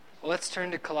Well, let's turn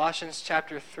to Colossians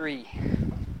chapter 3.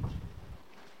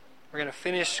 We're going to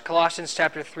finish Colossians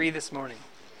chapter 3 this morning.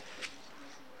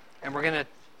 And we're going to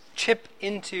chip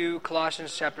into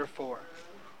Colossians chapter 4.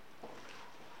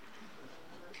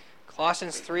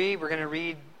 Colossians 3, we're going to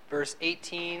read verse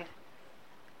 18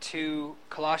 to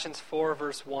Colossians 4,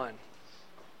 verse 1.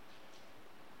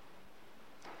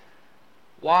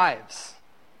 Wives,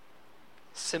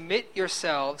 submit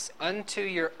yourselves unto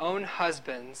your own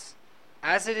husbands,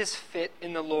 as it is fit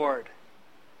in the Lord.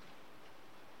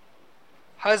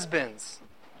 Husbands,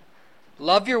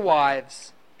 love your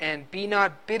wives, and be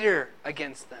not bitter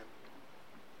against them.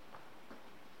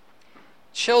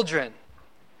 Children,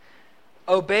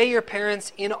 obey your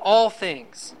parents in all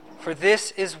things, for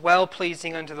this is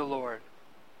well-pleasing unto the Lord.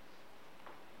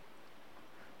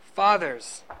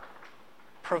 Fathers,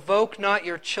 provoke not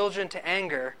your children to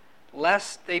anger,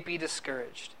 lest they be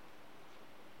discouraged.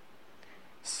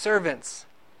 Servants,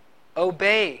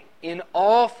 obey in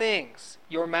all things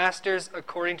your masters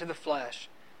according to the flesh,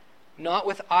 not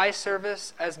with eye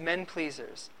service as men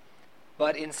pleasers,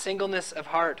 but in singleness of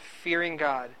heart, fearing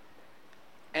God.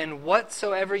 And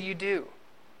whatsoever you do,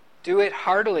 do it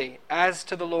heartily as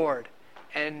to the Lord,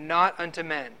 and not unto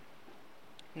men,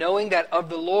 knowing that of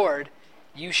the Lord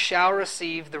you shall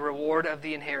receive the reward of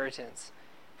the inheritance,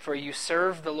 for you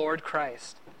serve the Lord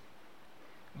Christ.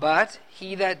 But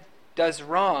he that does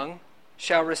wrong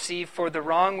shall receive for the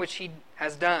wrong which he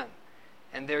has done,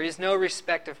 and there is no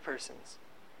respect of persons.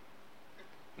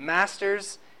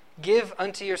 Masters, give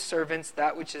unto your servants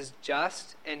that which is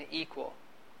just and equal,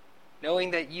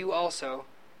 knowing that you also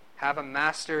have a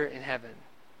master in heaven.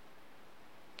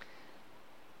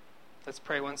 Let's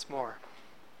pray once more.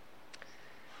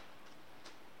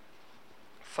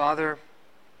 Father,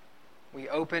 we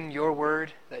open your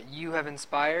word that you have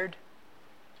inspired.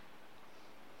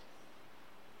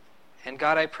 And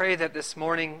God, I pray that this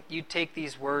morning you'd take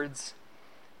these words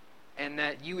and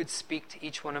that you would speak to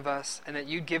each one of us, and that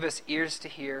you'd give us ears to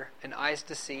hear and eyes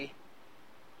to see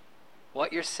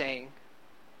what you're saying.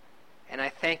 And I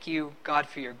thank you, God,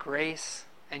 for your grace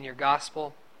and your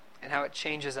gospel and how it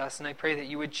changes us. And I pray that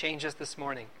you would change us this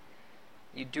morning.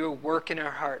 You'd do a work in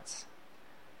our hearts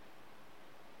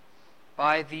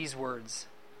by these words.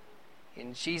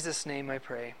 In Jesus' name I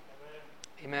pray.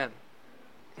 Amen.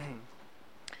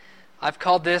 I've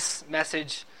called this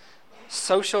message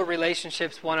Social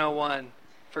Relationships 101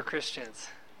 for Christians,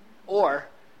 or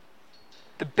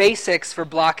the basics for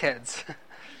blockheads.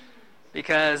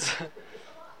 Because,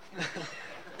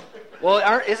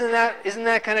 well, isn't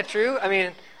that kind of true? I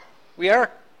mean, we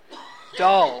are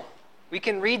dull. We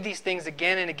can read these things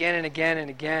again and again and again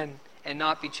and again and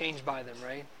not be changed by them,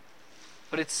 right?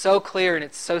 But it's so clear and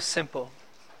it's so simple.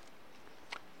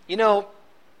 You know,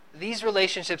 these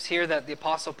relationships here that the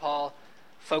Apostle Paul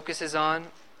focuses on,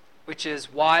 which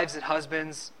is wives and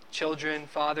husbands, children,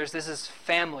 fathers, this is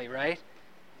family, right?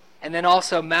 And then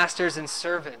also masters and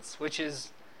servants, which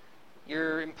is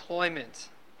your employment.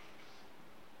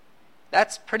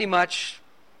 That's pretty much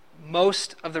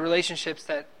most of the relationships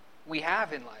that we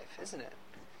have in life, isn't it?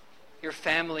 Your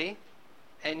family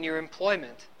and your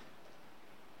employment.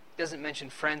 It doesn't mention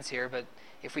friends here, but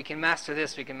if we can master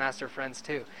this, we can master friends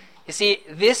too. You see,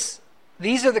 these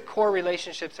are the core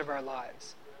relationships of our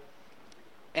lives.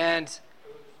 And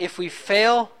if we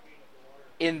fail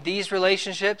in these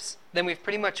relationships, then we've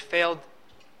pretty much failed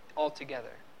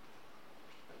altogether.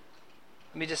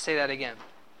 Let me just say that again.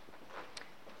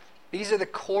 These are the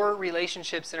core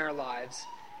relationships in our lives.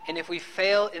 And if we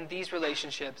fail in these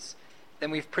relationships,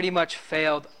 then we've pretty much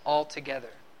failed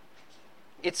altogether.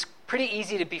 It's pretty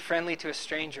easy to be friendly to a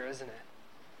stranger, isn't it?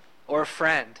 Or a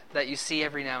friend that you see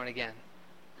every now and again,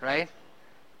 right?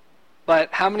 But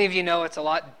how many of you know it's a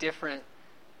lot different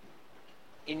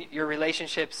in your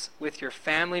relationships with your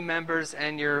family members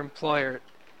and your employer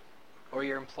or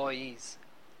your employees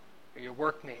or your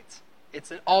workmates? It's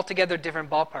an altogether different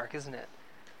ballpark, isn't it?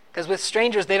 Because with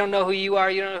strangers, they don't know who you are,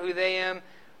 you don't know who they am,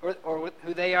 or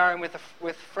who they are. And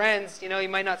with friends, you know, you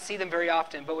might not see them very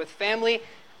often. But with family,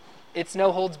 it's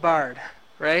no holds barred,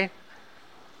 right?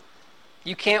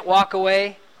 You can't walk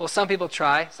away. Well, some people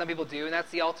try, some people do, and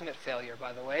that's the ultimate failure,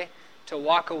 by the way. To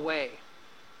walk away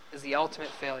is the ultimate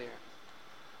failure.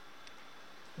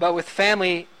 But with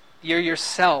family, you're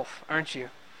yourself, aren't you?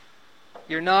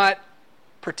 You're not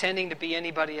pretending to be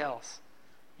anybody else.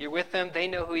 You're with them, they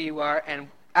know who you are, and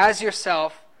as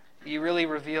yourself, you really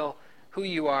reveal who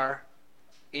you are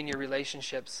in your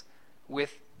relationships in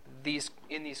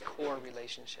these core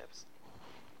relationships.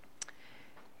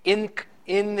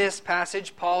 In this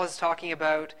passage, Paul is talking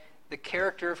about the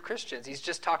character of Christians. He's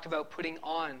just talked about putting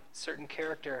on certain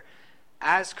character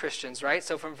as Christians, right?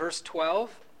 So from verse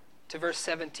 12 to verse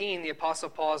 17, the Apostle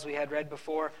Paul, as we had read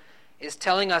before, is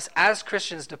telling us as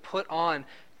Christians to put on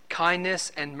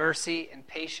kindness and mercy and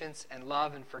patience and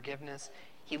love and forgiveness.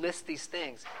 He lists these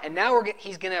things. And now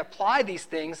he's going to apply these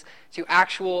things to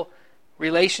actual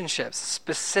relationships,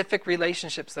 specific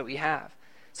relationships that we have.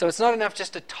 So it's not enough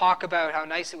just to talk about how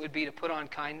nice it would be to put on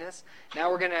kindness. Now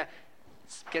we're going to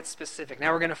get specific.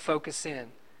 Now we're going to focus in.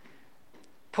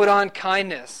 Put on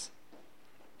kindness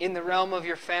in the realm of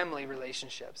your family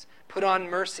relationships. Put on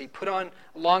mercy. Put on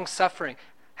long-suffering.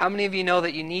 How many of you know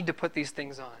that you need to put these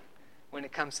things on when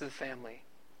it comes to the family?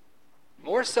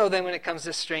 More so than when it comes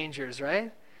to strangers,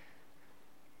 right?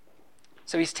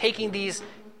 So he's taking these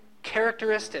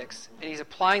characteristics and he's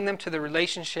applying them to the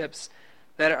relationships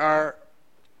that are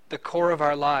the core of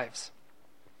our lives.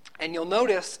 And you'll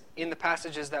notice in the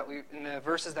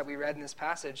verses that we read in this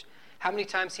passage, how many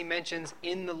times he mentions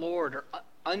in the Lord or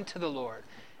unto the Lord,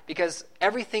 because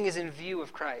everything is in view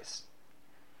of Christ.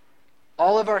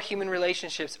 All of our human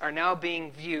relationships are now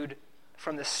being viewed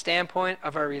from the standpoint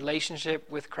of our relationship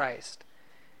with Christ.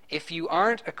 If you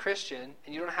aren't a Christian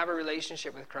and you don't have a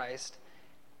relationship with Christ,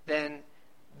 then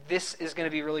this is going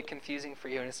to be really confusing for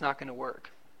you and it's not going to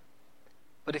work.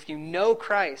 But if you know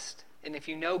Christ and if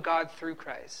you know God through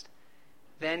Christ,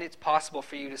 then it's possible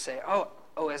for you to say, oh,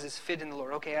 as is fit in the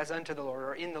Lord. Okay, as unto the Lord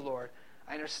or in the Lord.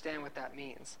 I understand what that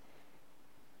means.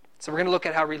 So we're going to look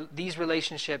at how these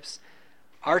relationships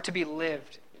are to be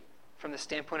lived from the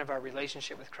standpoint of our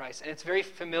relationship with Christ. And it's very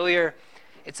familiar.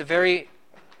 It's a very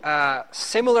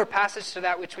similar passage to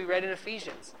that which we read in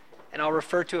Ephesians. And I'll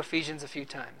refer to Ephesians a few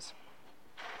times.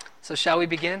 So shall we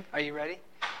begin? Are you ready?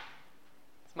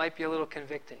 This might be a little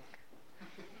convicting.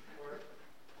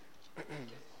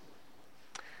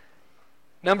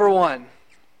 Number 1,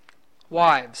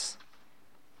 wives.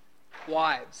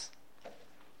 Wives.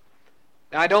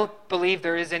 Now, I don't believe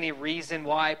there is any reason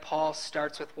why Paul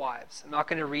starts with wives. I'm not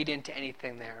going to read into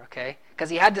anything there, okay? Because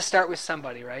he had to start with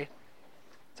somebody, right?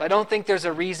 So I don't think there's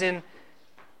a reason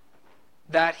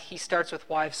that he starts with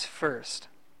wives first.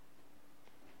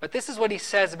 But this is what he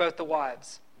says about the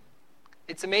wives.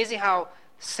 It's amazing how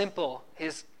simple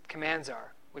his commands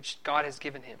are, which God has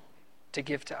given him to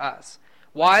give to us.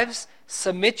 Wives,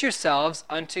 submit yourselves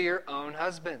unto your own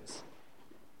husbands.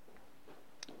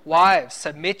 Wives,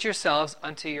 submit yourselves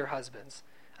unto your husbands,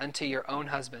 unto your own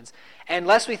husbands. And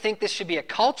lest we think this should be a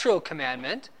cultural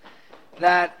commandment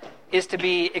that is to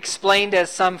be explained as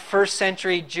some first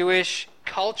century Jewish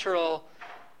cultural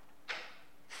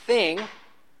thing,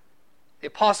 the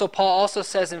Apostle Paul also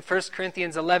says in 1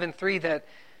 Corinthians 11:3 that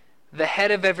the head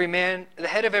of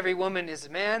every woman is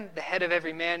man, the head of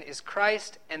every man is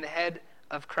Christ, and the head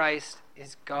of Christ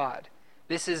is God.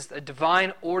 This is a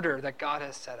divine order that God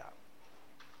has set up.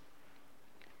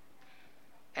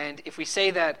 And if we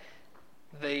say that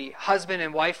the husband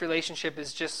and wife relationship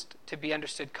is just to be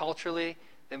understood culturally,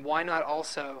 then why not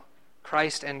also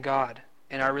Christ and God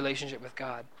and our relationship with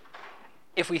God?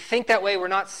 If we think that way, we're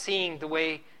not thinking the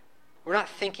way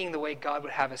God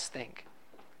would have us think.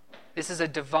 This is a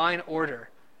divine order.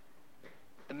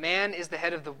 The man is the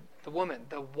head of the woman.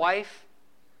 The wife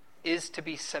is to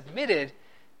be submitted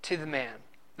to the man.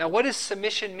 Now, what does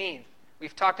submission mean?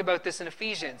 We've talked about this in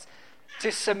Ephesians.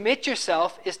 To submit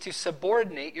yourself is to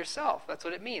subordinate yourself. That's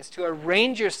what it means. To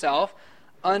arrange yourself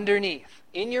underneath.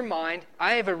 In your mind,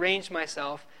 I have arranged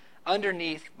myself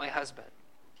underneath my husband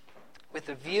with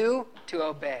a view to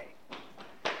obey.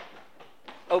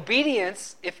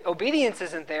 Obedience, if obedience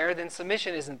isn't there, then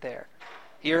submission isn't there.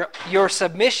 Your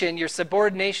submission, your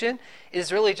subordination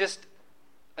is really just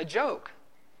a joke.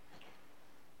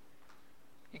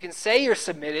 You can say you're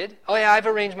submitted. Oh yeah, I've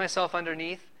arranged myself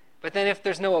underneath. But then if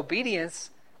there's no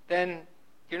obedience, then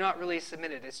you're not really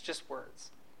submitted. It's just words.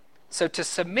 So to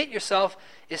submit yourself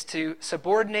is to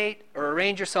subordinate or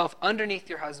arrange yourself underneath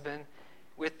your husband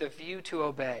with the view to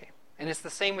obey. And it's the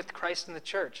same with Christ and the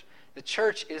church. The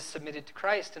church is submitted to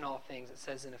Christ in all things, it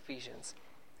says in Ephesians,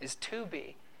 is to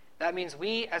be. That means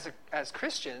we as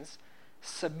Christians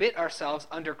submit ourselves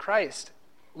under Christ.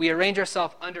 We arrange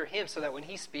ourselves under him so that when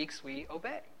he speaks, we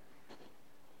obey.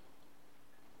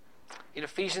 In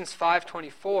Ephesians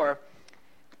 5:24,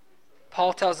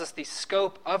 Paul tells us the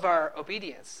scope of our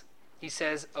obedience. He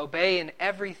says, obey in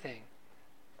everything.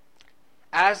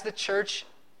 As the church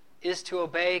is to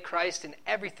obey Christ in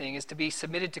everything, is to be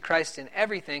submitted to Christ in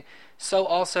everything, so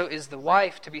also is the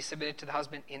wife to be submitted to the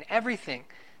husband in everything.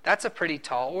 That's a pretty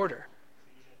tall order.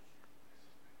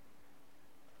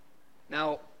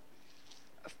 Now,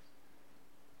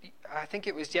 I think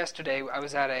it was yesterday, it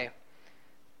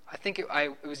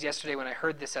was yesterday when I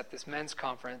heard this at this men's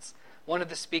conference. One of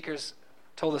the speakers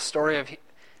told a story of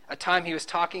a time he was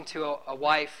talking to a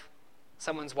wife,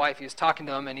 someone's wife. He was talking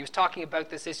to him, and he was talking about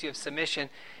this issue of submission.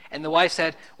 And the wife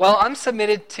said, "Well, I'm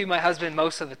submitted to my husband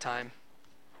most of the time,"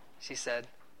 she said.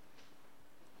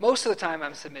 "Most of the time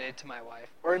I'm submitted to my wife,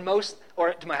 or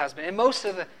to my husband. And most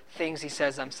of the things," he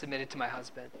says, "I'm submitted to my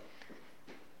husband."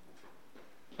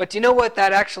 But do you know what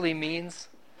that actually means?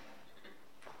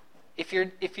 If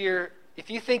you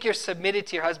think you're submitted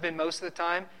to your husband most of the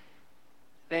time,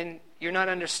 then you're not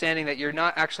understanding that you're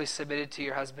not actually submitted to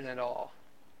your husband at all.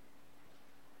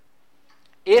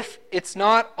 If it's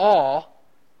not all,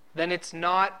 then it's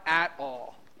not at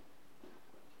all.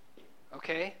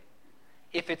 Okay?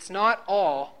 If it's not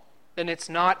all, then it's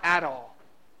not at all.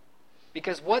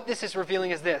 Because what this is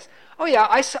revealing is this. Oh yeah,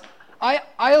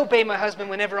 I obey my husband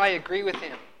whenever I agree with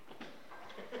him.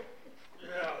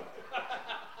 Yeah.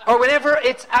 Or whenever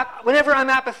I'm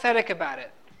apathetic about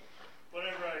it.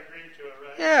 Whenever I agree to it,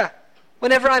 right? Yeah.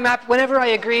 Whenever I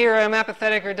agree or I'm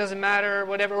apathetic or it doesn't matter, or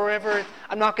whatever,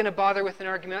 I'm not going to bother with an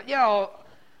argument. Yeah.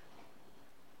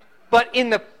 But in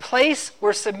the place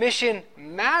where submission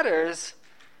matters,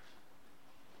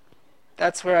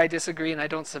 that's where I disagree and I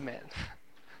don't submit.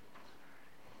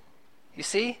 You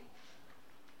see?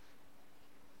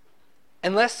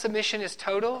 Unless submission is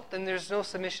total, then there's no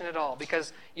submission at all,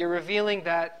 because you're revealing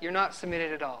that you're not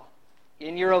submitted at all.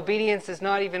 And your obedience is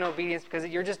not even obedience, because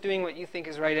you're just doing what you think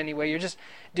is right anyway. You're just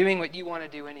doing what you want to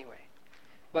do anyway.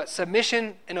 But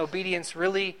submission and obedience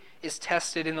really is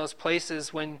tested in those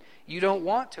places when you don't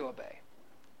want to obey.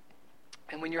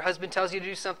 And when your husband tells you to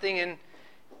do something and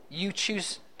you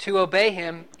choose to obey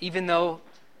him, even though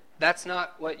that's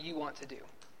not what you want to do.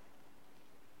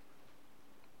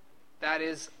 That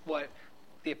is what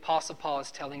the Apostle Paul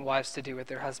is telling wives to do with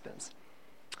their husbands.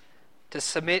 To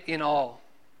submit in all.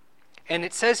 And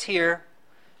it says here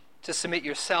to submit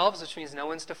yourselves, which means no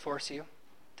one's to force you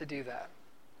to do that.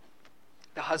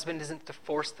 The husband isn't to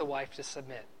force the wife to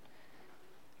submit.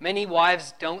 Many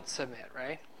wives don't submit,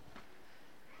 right?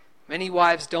 Many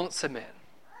wives don't submit.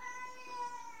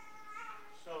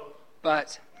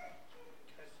 But, Can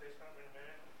I say something in a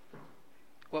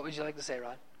minute? what would you like to say,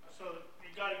 Rod? So you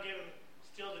got to give them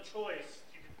still the choice,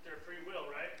 their free will,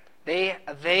 right?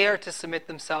 They are to submit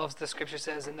themselves, the scripture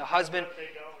says, and the husband... But if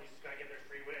they don't, he's got to get their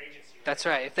free will agency. Right? That's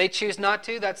right. If they choose not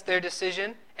to, that's their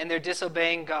decision, and they're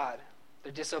disobeying God.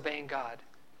 They're disobeying God.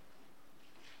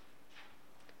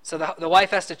 So the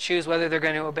wife has to choose whether they're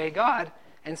going to obey God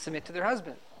and submit to their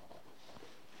husband.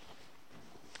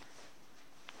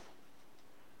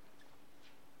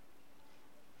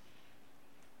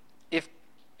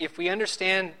 If we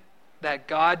understand that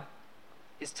God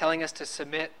is telling us to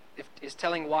submit, is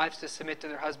telling wives to submit to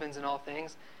their husbands in all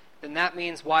things, then that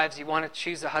means, wives, you want to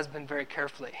choose a husband very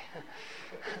carefully.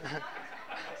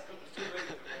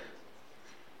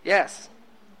 Yes.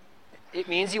 It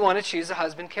means you want to choose a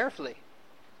husband carefully.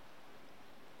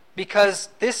 Because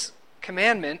this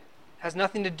commandment has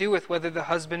nothing to do with whether the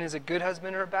husband is a good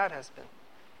husband or a bad husband.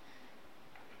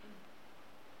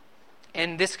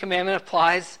 And this commandment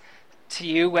applies to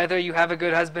you whether you have a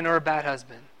good husband or a bad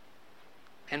husband.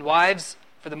 And wives,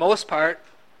 for the most part,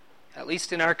 at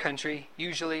least in our country,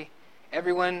 usually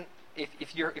everyone,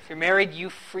 if you're married, you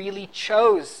freely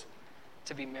chose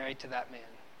to be married to that man.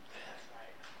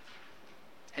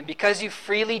 And because you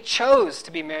freely chose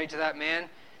to be married to that man,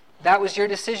 that was your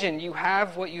decision. You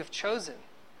have what you've chosen.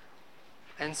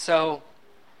 And so,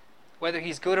 whether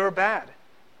he's good or bad,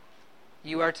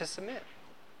 you are to submit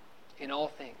in all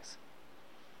things.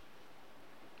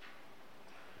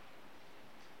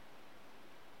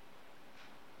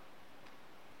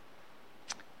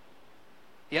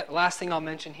 Yet, the last thing I'll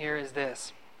mention here is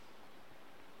this.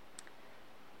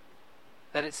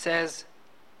 That it says,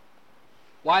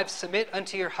 wives, submit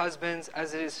unto your husbands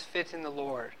as it is fit in the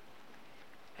Lord.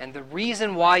 And the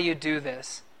reason why you do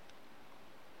this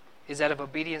is out of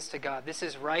obedience to God. This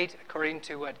is right according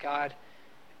to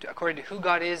who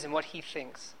God is and what he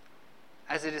thinks.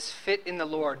 As it is fit in the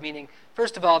Lord. Meaning,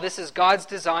 first of all, this is God's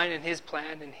design and his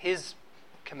plan and his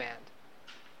command.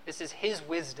 This is his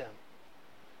wisdom.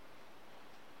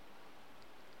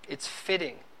 It's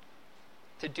fitting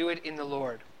to do it in the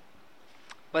Lord.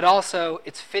 But also,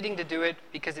 it's fitting to do it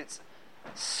because it's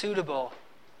suitable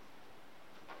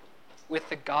with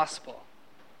the gospel.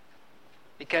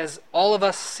 Because all of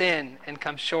us sin and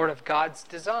come short of God's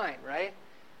design, right?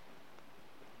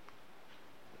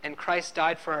 And Christ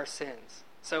died for our sins.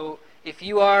 So if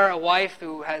you are a wife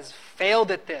who has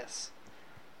failed at this,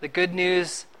 the good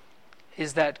news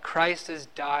is that Christ has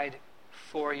died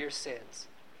for your sins.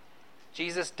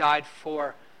 Jesus died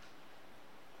for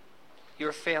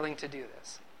your failing to do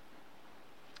this.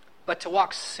 But to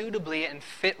walk suitably and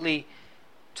fitly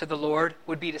to the Lord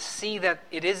would be to see that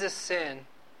it is a sin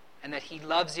and that he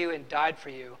loves you and died for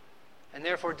you, and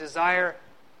therefore desire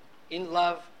in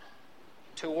love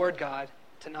toward God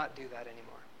to not do that anymore.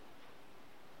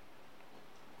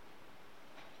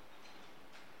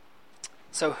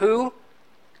 So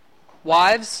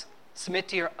wives, submit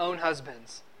to your own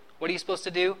husbands. What are you supposed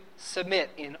to do? Submit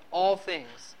in all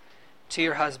things to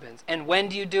your husbands. And when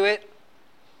do you do it?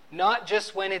 Not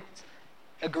just when it's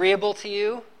agreeable to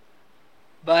you,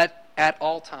 but at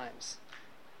all times.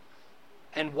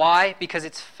 And why? Because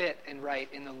it's fit and right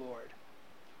in the Lord.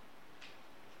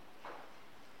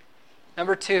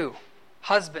 Number 2,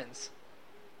 husbands.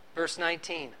 Verse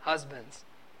 19, husbands.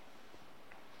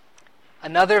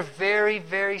 Another very,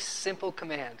 very simple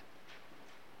command.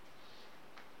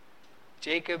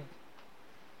 Jacob,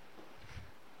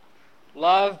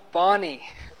 love Bonnie.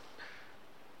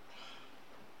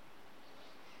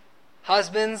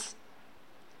 Husbands,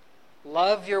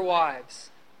 love your wives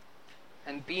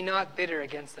and be not bitter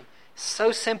against them.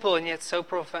 So simple and yet so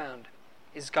profound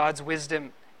is God's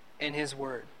wisdom in his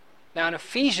word. Now in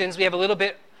Ephesians, we have a little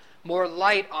bit more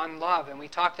light on love, and we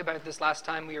talked about this last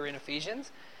time we were in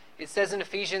Ephesians. It says in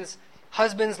Ephesians,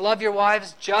 husbands, love your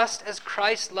wives just as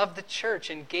Christ loved the church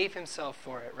and gave himself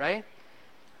for it, right?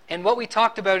 And what we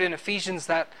talked about in Ephesians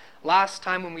that last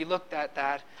time when we looked at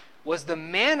that was the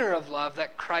manner of love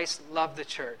that Christ loved the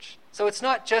church. So it's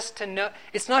not just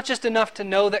enough to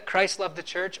know that Christ loved the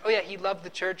church. Oh yeah, he loved the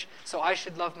church, so I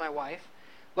should love my wife.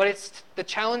 But it's the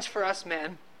challenge for us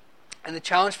men, and the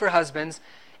challenge for husbands,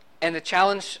 and the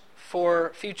challenge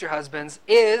for future husbands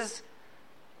is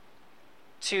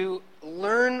to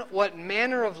learn what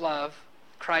manner of love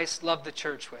Christ loved the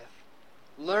church with.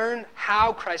 Learn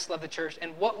how Christ loved the church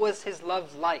and what was his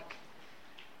love like.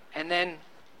 And then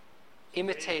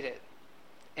imitate it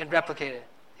and replicate it.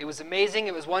 It was amazing.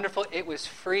 It was wonderful. It was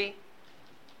free.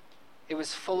 It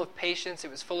was full of patience.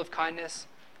 It was full of kindness.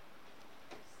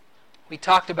 We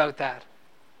talked about that.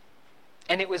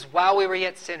 And it was while we were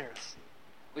yet sinners,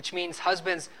 which means,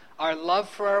 husbands, our love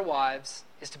for our wives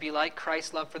is to be like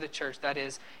Christ's love for the church. That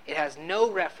is, it has no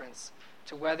reference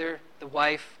to whether the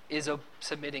wife is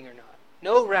submitting or not.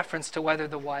 No reference to whether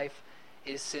the wife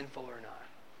is sinful or not.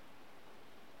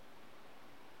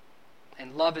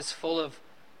 And love is full of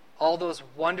all those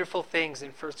wonderful things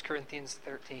in 1 Corinthians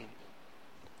 13.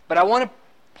 But I want to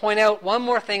point out one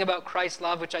more thing about Christ's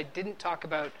love, which I didn't talk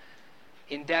about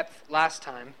in depth last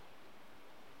time.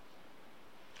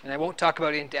 And I won't talk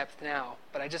about it in depth now,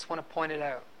 but I just want to point it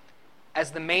out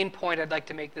as the main point I'd like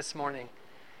to make this morning.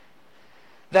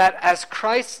 That as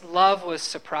Christ's love was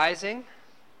surprising,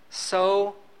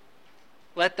 so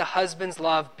let the husband's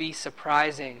love be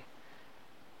surprising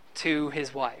to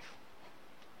his wife.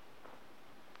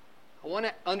 I want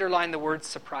to underline the word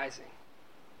surprising.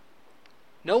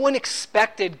 No one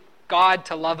expected God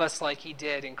to love us like he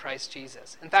did in Christ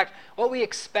Jesus. In fact, what we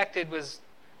expected was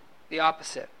the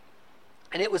opposite.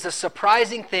 And it was a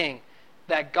surprising thing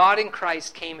that God in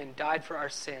Christ came and died for our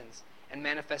sins and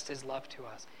manifested his love to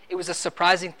us. It was a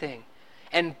surprising thing.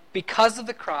 And because of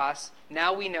the cross,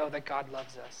 now we know that God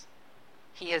loves us.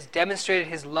 He has demonstrated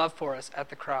his love for us at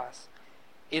the cross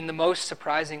in the most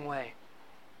surprising way.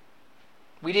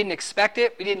 We didn't expect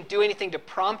it. We didn't do anything to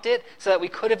prompt it so that we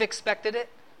could have expected it.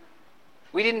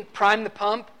 We didn't prime the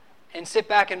pump and sit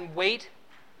back and wait.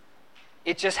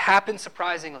 It just happened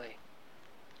surprisingly.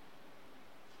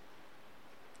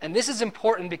 And this is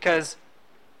important because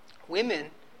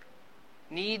women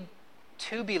need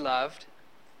to be loved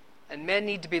and men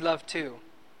need to be loved too.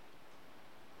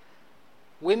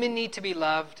 Women need to be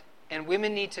loved and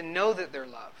women need to know that they're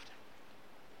loved.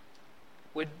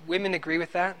 Would women agree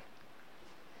with that?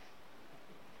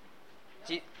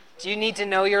 Do you need to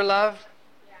know you're loved?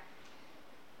 Yeah.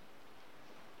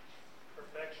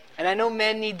 Perfection. And I know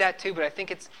men need that too, but I think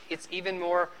it's even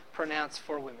more pronounced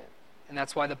for women. And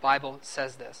that's why the Bible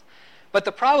says this. But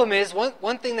the problem is,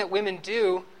 one thing that women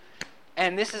do,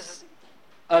 and this is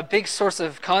a big source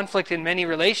of conflict in many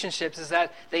relationships, is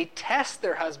that they test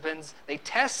their husbands, they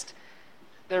test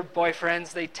their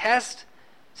boyfriends, they test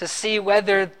to see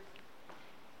whether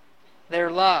they're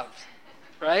loved.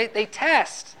 Right? They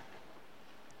test.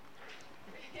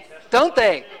 Don't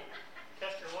they?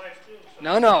 Test your wife too.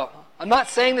 No. I'm not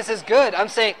saying this is good. I'm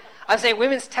saying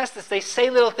women's test this. They say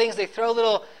little things. They throw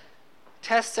little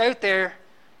tests out there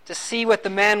to see what the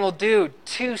man will do,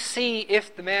 to see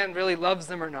if the man really loves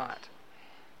them or not.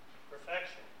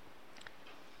 Perfection.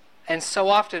 And so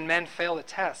often men fail the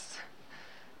test.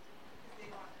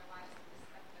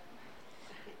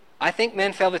 I think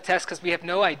men fail the test because we have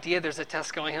no idea there's a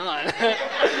test going on.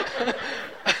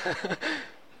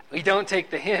 We don't take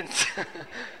the hints.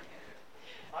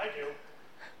 I do.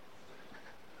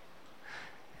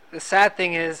 The sad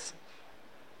thing is,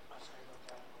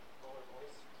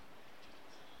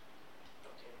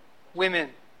 women,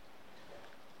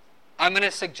 I'm going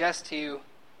to suggest to you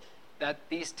that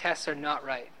these tests are not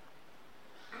right.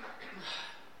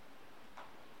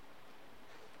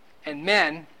 And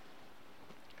men,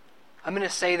 I'm going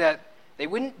to say that they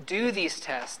wouldn't do these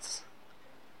tests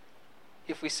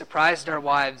if we surprised our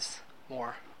wives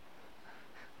more.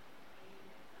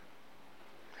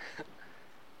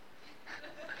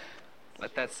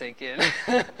 Let that sink in.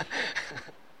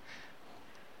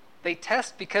 They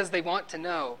test because they want to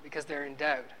know, because they're in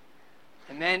doubt.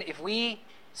 And then if we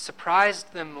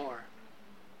surprised them more,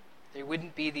 there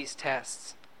wouldn't be these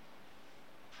tests.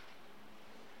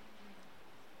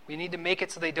 We need to make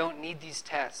it so they don't need these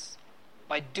tests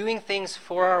by doing things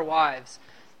for our wives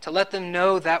to let them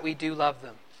know that we do love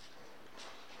them,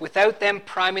 without them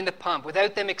priming the pump,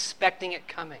 without them expecting it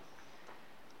coming.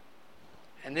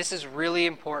 And this is really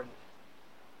important.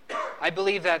 I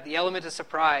believe that the element of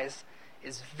surprise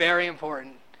is very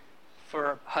important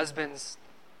for husbands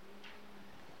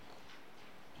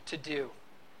to do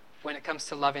when it comes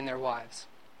to loving their wives.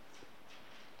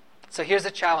 So here's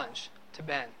a challenge to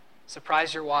Ben.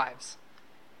 Surprise your wives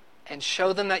and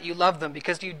show them that you love them,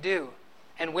 because you do.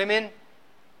 And women,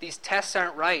 these tests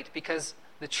aren't right, because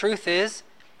the truth is,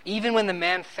 even when the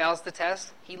man fails the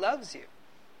test, he loves you.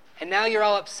 And now you're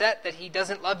all upset that he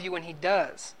doesn't love you when he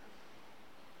does.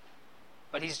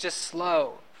 But he's just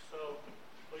slow. So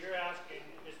what you're asking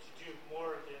is to do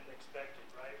more than expected,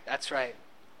 right? That's right.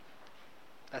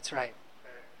 That's right.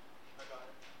 Okay. I got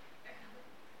it.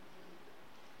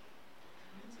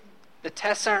 The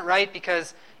tests aren't right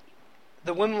because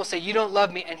the woman will say, you don't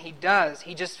love me, and he does.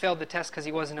 He just failed the test because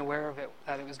he wasn't aware of it,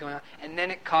 that it was going on. And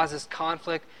then it causes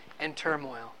conflict and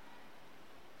turmoil.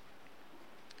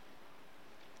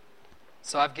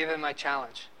 So I've given my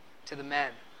challenge to the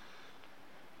men.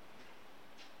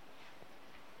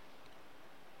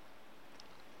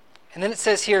 And then it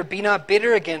says here, be not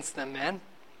bitter against them, men.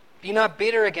 Be not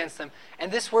bitter against them.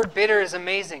 And this word bitter is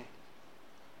amazing.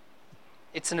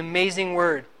 It's an amazing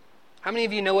word. How many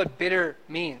of you know what bitter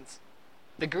means?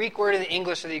 The Greek word and the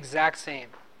English are the exact same.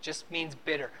 It just means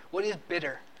bitter. What is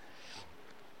bitter?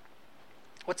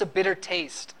 What's a bitter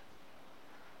taste?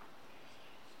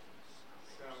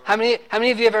 How many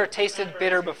of you ever tasted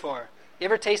bitter before? You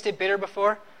ever tasted bitter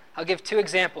before? I'll give 2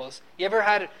 examples. You ever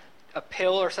had a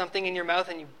pill or something in your mouth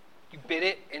and you bit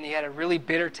it and you had a really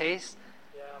bitter taste?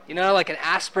 Yeah. You know, like an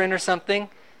aspirin or something,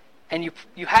 and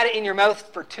you had it in your mouth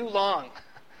for too long.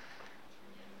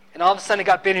 And all of a sudden it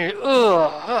got bitter. And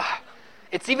ugh.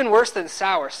 It's even worse than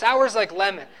sour. Sour is like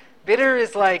lemon. Bitter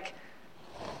is like,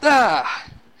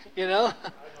 you know?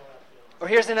 Or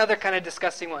here's another kind of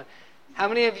disgusting one. How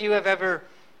many of you have ever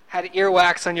had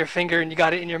earwax on your finger and you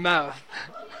got it in your mouth?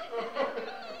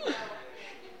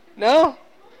 No?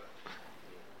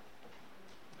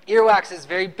 Earwax is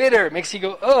very bitter. It makes you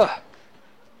go, ugh.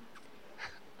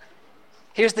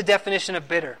 Here's the definition of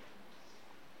bitter.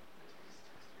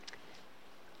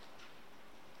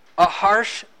 A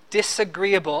harsh,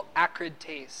 disagreeable, acrid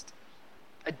taste.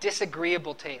 A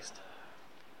disagreeable taste.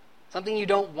 Something you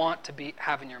don't want to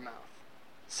have in your mouth.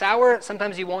 Sour,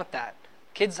 sometimes you want that.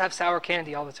 Kids have sour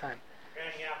candy all the time.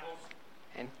 Granny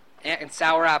apples. And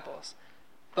sour apples.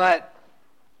 But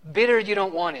bitter, you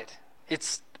don't want it.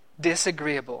 It's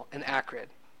disagreeable and acrid.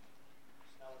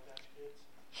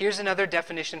 Here's another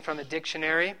definition from the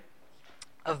dictionary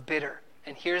of bitter.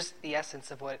 And here's the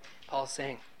essence of what Paul's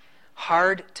saying.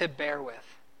 Hard to bear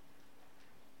with.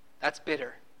 That's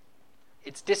bitter.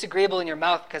 It's disagreeable in your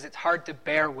mouth because it's hard to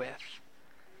bear with.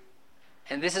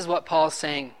 And this is what Paul's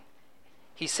saying.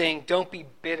 He's saying, don't be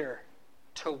bitter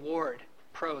toward,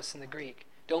 pros in the Greek.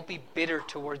 Don't be bitter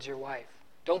towards your wife.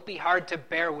 Don't be hard to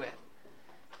bear with.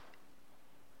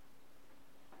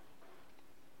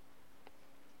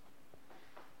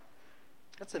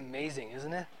 That's amazing,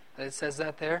 isn't it? That it says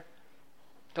that there.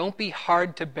 Don't be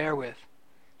hard to bear with.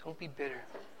 Don't be bitter.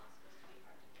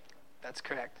 That's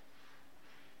correct.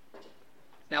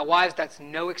 Now, wives, that's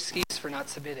no excuse for not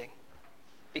submitting.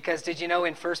 Because did you know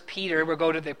in 1 Peter, we'll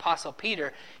go to the Apostle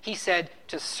Peter, he said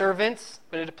to servants,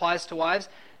 but it applies to wives,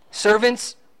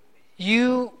 servants,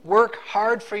 you work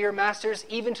hard for your masters,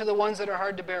 even to the ones that are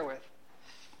hard to bear with.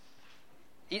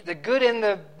 The good and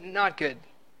the not good.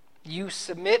 You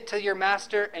submit to your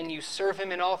master and you serve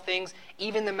him in all things,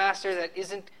 even the master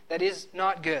that is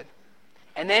not good.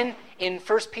 And then in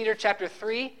 1 Peter chapter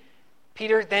 3,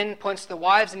 Peter then points to the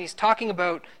wives, and he's talking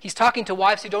to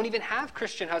wives who don't even have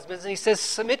Christian husbands, and he says,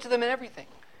 submit to them in everything.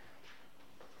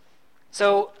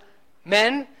 So,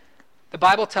 men, the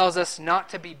Bible tells us not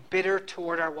to be bitter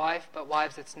toward our wife, but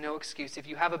wives, it's no excuse. If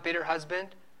you have a bitter husband,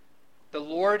 the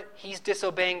Lord, he's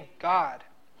disobeying God.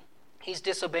 He's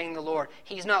disobeying the Lord.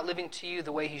 He's not living to you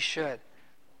the way he should.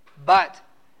 But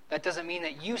that doesn't mean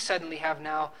that you suddenly have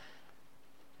now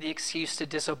the excuse to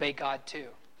disobey God too.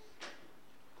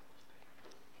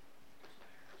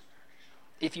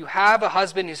 If you have a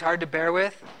husband who's hard to bear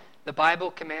with, the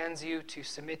Bible commands you to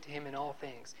submit to him in all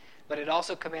things. But it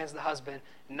also commands the husband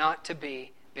not to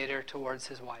be bitter towards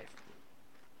his wife.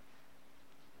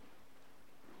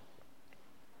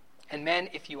 And men,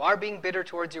 if you are being bitter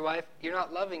towards your wife, you're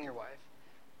not loving your wife.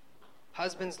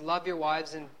 Husbands, love your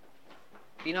wives and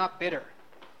be not bitter.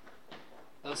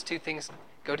 Those two things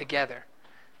go together.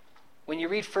 When you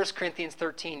read 1 Corinthians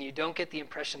 13, you don't get the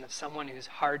impression of someone who's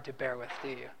hard to bear with, do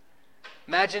you?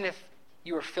 Imagine if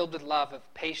you were filled with love,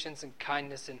 of patience and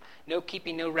kindness, and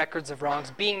keeping no records of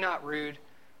wrongs, being not rude,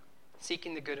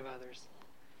 seeking the good of others.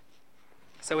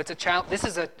 So it's this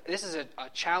is a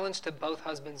challenge to both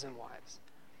husbands and wives.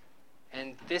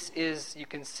 And this is, you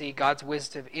can see, God's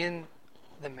wisdom in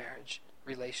the marriage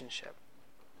relationship.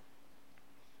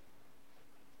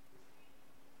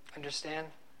 Understand?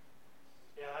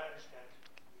 Yeah, I understand.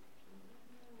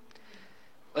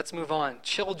 Let's move on.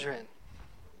 Children.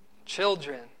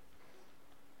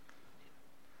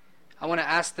 I want to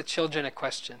ask the children a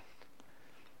question.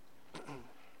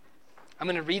 I'm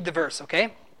going to read the verse,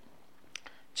 okay?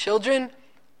 Children,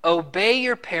 obey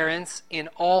your parents in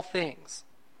all things,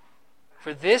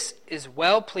 for this is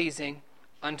well-pleasing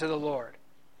unto the Lord.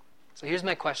 So here's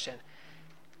my question.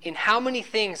 In how many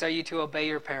things are you to obey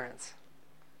your parents?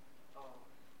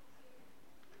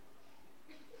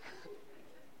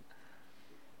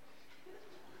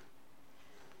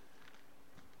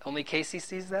 Only Casey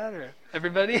sees that, or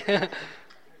everybody?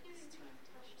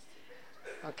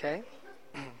 Okay.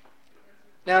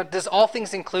 Now, does all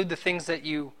things include the things that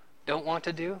you don't want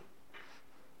to do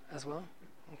as well?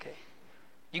 Okay.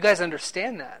 You guys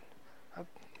understand that?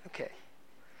 Okay.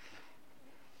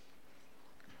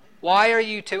 Why are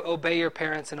you to obey your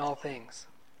parents in all things?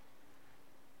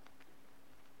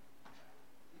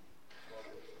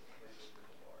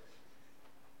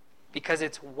 Because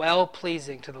it's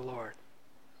well-pleasing to the Lord.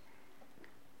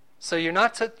 So you're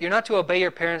not to obey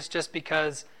your parents just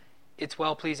because it's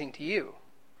well-pleasing to you,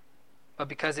 but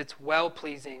because it's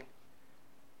well-pleasing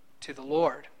to the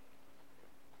Lord.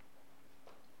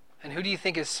 And who do you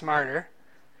think is smarter,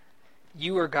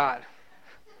 you or God?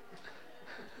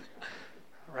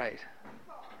 Right.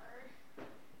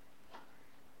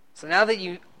 So now that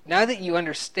you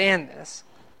understand this,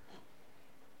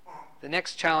 the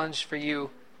next challenge for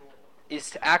you is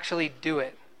to actually do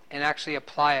it and actually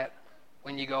apply it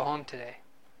when you go home today.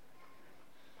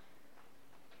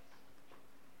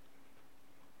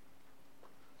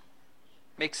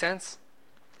 Make sense?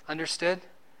 Understood?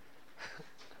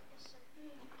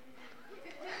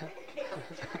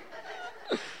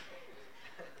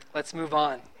 Let's move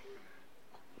on.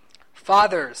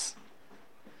 Fathers,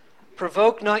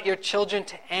 provoke not your children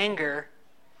to anger,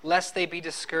 lest they be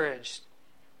discouraged.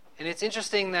 And it's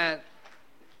interesting that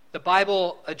the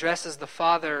Bible addresses the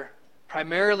father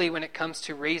primarily when it comes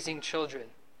to raising children.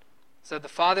 So the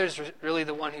father is really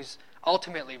the one who's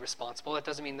ultimately responsible. That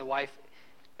doesn't mean the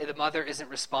mother isn't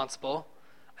responsible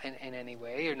in any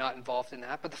way or not involved in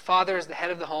that. But the father, as the head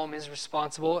of the home, is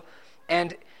responsible.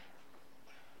 And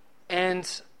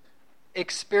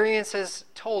experience has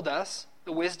told us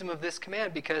the wisdom of this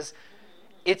command, because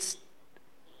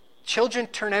children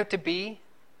turn out to be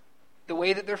the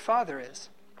way that their father is.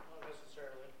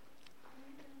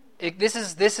 This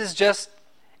is just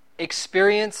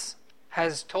experience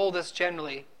has told us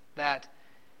generally that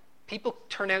people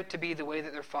turn out to be the way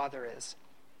that their father is.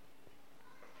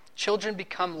 Children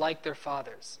become like their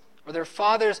fathers. Or their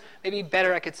fathers, maybe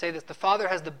better I could say this, the father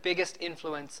has the biggest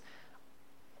influence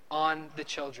on the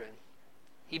children,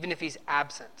 even if he's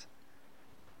absent.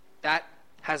 That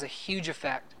has a huge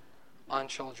effect on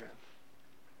children.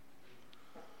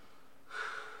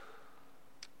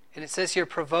 And it says here,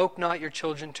 provoke not your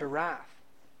children to wrath.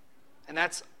 And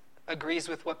that agrees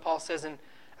with what Paul says in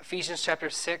Ephesians chapter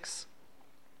 6,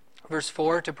 verse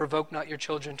 4, to provoke not your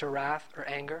children to wrath or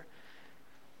anger.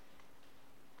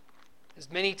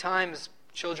 As many times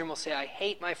children will say, I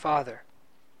hate my father.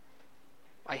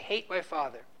 I hate my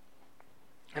father.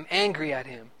 I'm angry at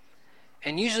him.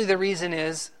 And usually the reason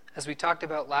is, as we talked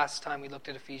about last time we looked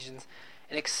at Ephesians,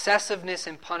 an excessiveness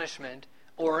in punishment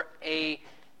or a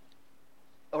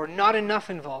or not enough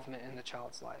involvement in the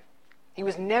child's life. He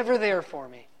was never there for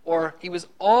me, or he was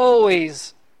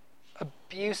always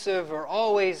abusive, or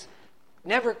always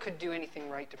never could do anything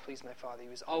right to please my father. He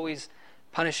was always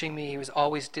punishing me. He was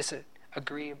always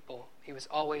disagreeable. He was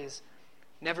always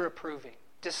never approving,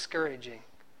 discouraging.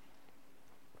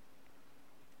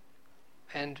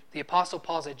 And the Apostle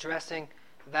Paul's addressing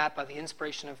that by the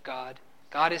inspiration of God.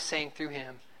 God is saying through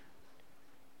him,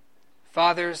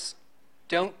 fathers,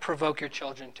 don't provoke your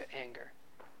children to anger.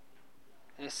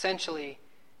 And essentially,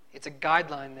 it's a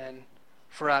guideline then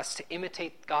for us to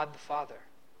imitate God the Father.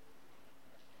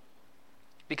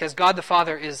 Because God the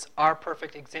Father is our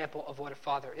perfect example of what a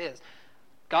father is.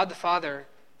 God the Father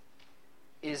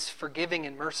is forgiving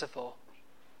and merciful.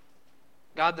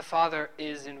 God the Father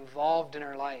is involved in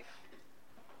our life.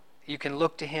 You can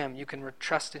look to him. You can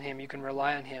trust in him. You can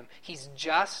rely on him. He's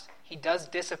just. He does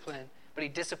discipline, but he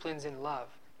disciplines in love.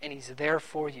 And he's there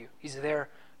for you. He's there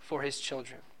for his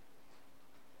children.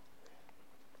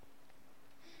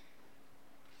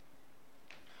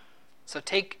 So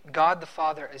take God the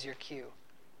Father as your cue.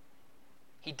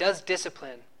 He does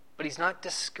discipline, but he's not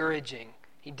discouraging.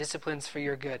 He disciplines for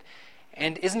your good.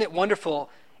 And isn't it wonderful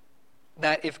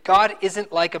that if God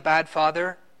isn't like a bad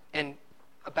father, and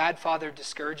a bad father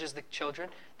discourages the children,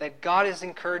 that God is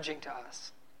encouraging to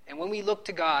us. And when we look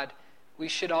to God, we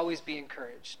should always be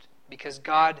encouraged, because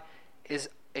God is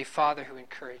a father who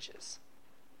encourages.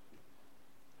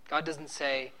 God doesn't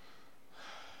say,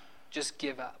 just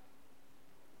give up.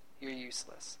 You're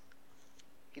useless.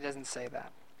 He doesn't say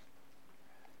that.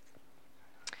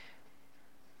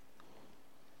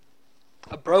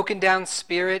 A broken down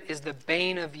spirit is the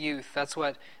bane of youth. That's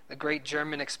what the great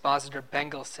German expositor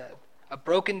Bengel said. A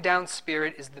broken down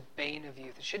spirit is the bane of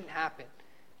youth. It shouldn't happen.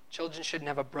 Children shouldn't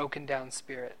have a broken down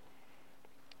spirit.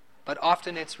 But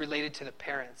often it's related to the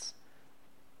parents'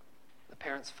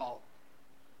 fault.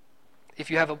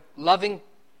 If you have a loving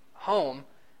home,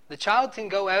 the child can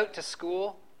go out to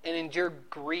school and endure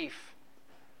grief,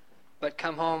 but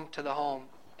come home to the home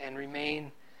and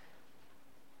remain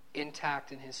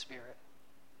intact in his spirit.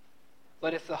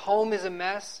 But if the home is a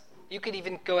mess, you could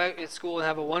even go out at school and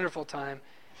have a wonderful time,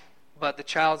 but the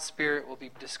child's spirit will be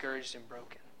discouraged and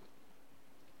broken.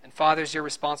 And fathers, you're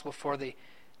responsible for the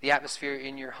atmosphere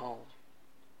in your home.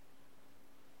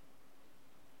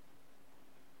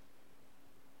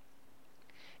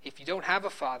 If you don't have a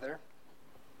father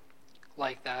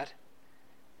like that,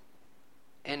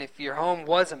 and if your home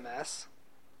was a mess,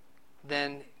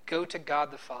 then go to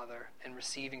God the Father and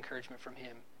receive encouragement from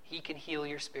him. He can heal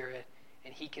your spirit,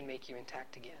 and he can make you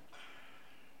intact again.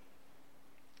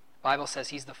 The Bible says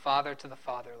he's the father to the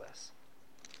fatherless.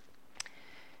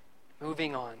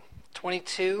 Moving on.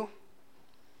 22,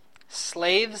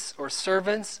 slaves or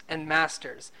servants and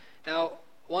masters. Now,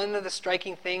 one of the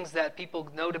striking things that people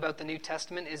note about the New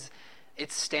Testament is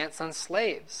its stance on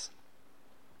slaves.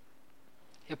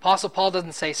 The Apostle Paul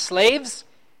doesn't say, slaves,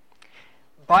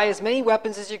 buy as many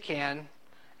weapons as you can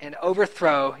and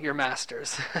overthrow your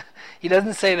masters. He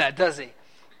doesn't say that, does he?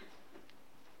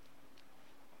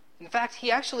 In fact,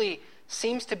 he actually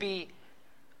seems to be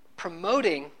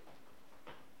promoting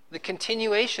the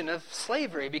continuation of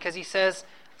slavery, because he says,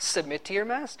 submit to your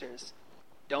masters.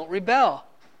 Don't rebel.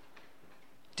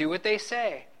 Do what they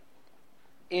say.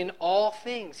 In all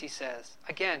things, he says.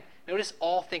 Again, notice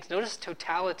all things. Notice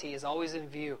totality is always in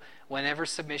view whenever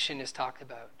submission is talked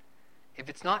about. If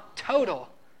it's not total,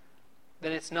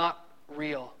 then it's not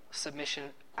real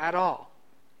submission at all.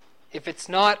 If it's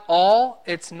not all,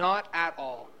 it's not at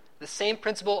all. The same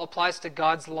principle applies to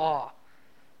God's law.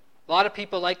 A lot of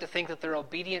people like to think that they're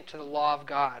obedient to the law of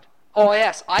God. Oh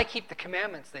yes, I keep the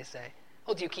commandments, they say.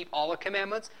 Well, do you keep all the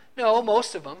commandments? No,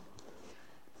 most of them.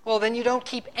 Well, then you don't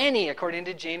keep any, according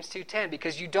to James 2:10,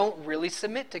 because you don't really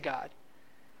submit to God.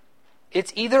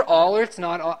 It's either all or it's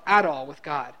not at all with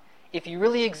God. If you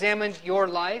really examined your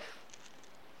life,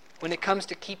 when it comes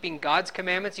to keeping God's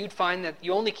commandments, you'd find that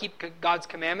you only keep God's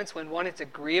commandments when, one, it's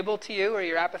agreeable to you or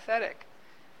you're apathetic.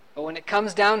 But when it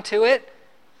comes down to it,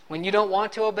 when you don't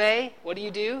want to obey, what do?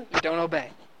 You don't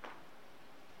obey.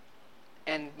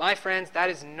 And my friends, that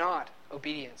is not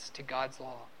obedience to God's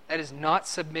law. That is not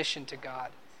submission to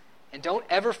God. And don't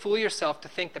ever fool yourself to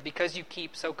think that because you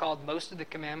keep so-called most of the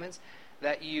commandments,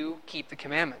 that you keep the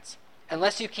commandments.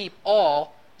 Unless you keep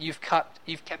all, you've kept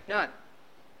none.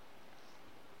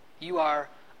 You are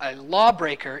a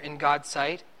lawbreaker in God's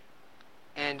sight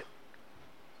and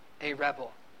a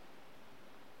rebel.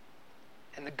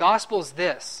 And the gospel is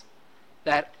this,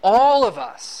 that all of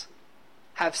us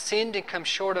have sinned and come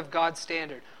short of God's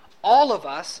standard. All of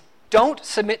us don't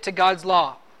submit to God's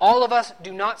law. All of us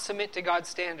do not submit to God's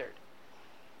standard.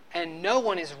 And no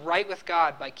one is right with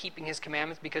God by keeping his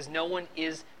commandments, because no one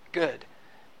is good.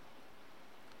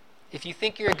 If you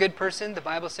think you're a good person, the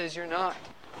Bible says you're not.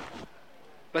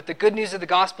 But the good news of the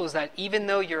gospel is that even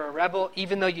though you're a rebel,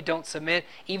 even though you don't submit,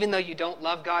 even though you don't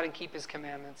love God and keep his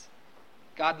commandments,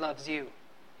 God loves you.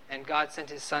 And God sent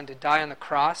his Son to die on the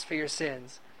cross for your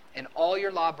sins and all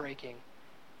your law breaking.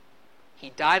 He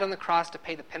died on the cross to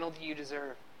pay the penalty you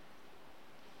deserve.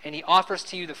 And he offers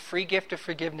to you the free gift of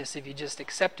forgiveness if you just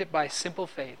accept it by simple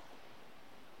faith.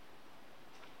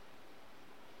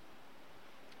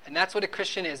 And that's what a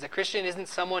Christian is. A Christian isn't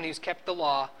someone who's kept the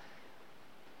law,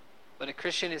 but a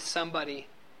Christian is somebody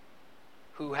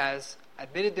who has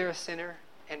admitted they're a sinner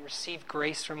and received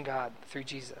grace from God through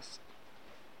Jesus.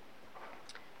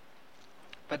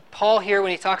 But Paul here,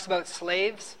 when he talks about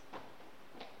slaves,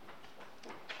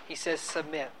 he says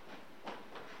submit.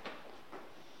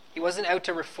 He wasn't out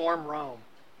to reform Rome.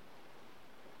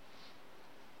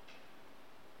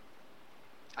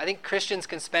 I think Christians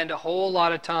can spend a whole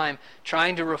lot of time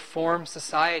trying to reform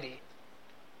society.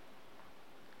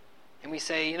 And we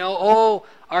say,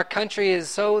 our country is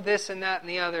so this and that and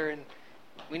the other, and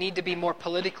we need to be more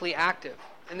politically active.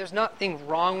 And there's nothing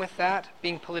wrong with that,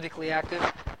 being politically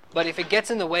active. But if it gets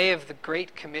in the way of the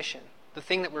Great Commission, the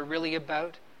thing that we're really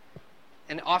about,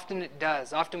 and often it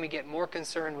does, often we get more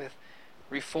concerned with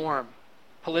reform,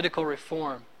 political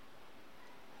reform,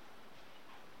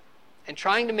 and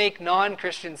trying to make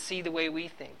non-Christians see the way we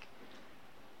think,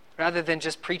 rather than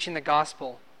just preaching the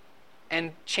gospel.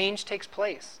 And change takes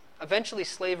place. Eventually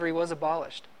slavery was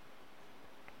abolished.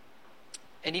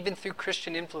 And even through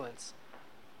Christian influence.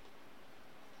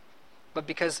 But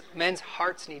because men's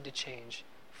hearts need to change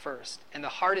first. And the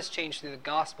heart is changed through the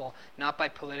gospel, not by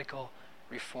political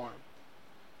reform.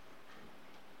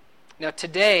 Now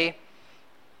today,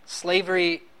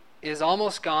 slavery is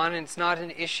almost gone, and it's not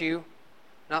an issue,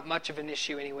 not much of an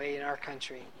issue anyway, in our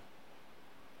country.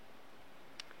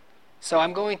 So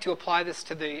I'm going to apply this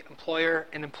to the employer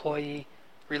and employee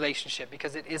relationship,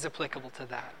 because it is applicable to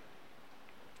that.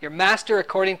 Your master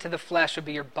according to the flesh would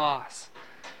be your boss.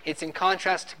 It's in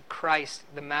contrast to Christ,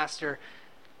 the master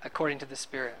according to the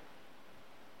Spirit.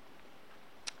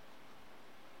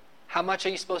 How much are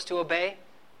you supposed to obey?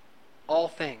 All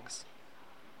things.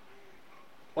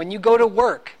 When you go to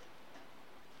work,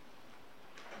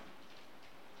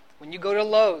 when you go to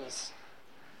Lowe's,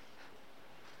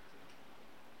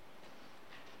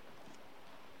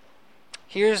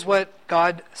 here's what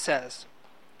God says.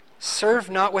 Serve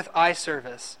not with eye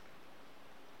service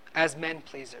as men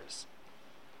pleasers.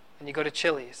 When you go to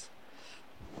Chili's.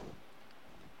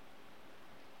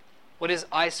 What is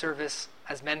eye service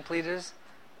as men pleasers?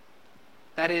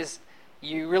 That is,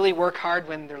 you really work hard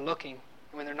when they're looking.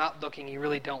 And when they're not looking, you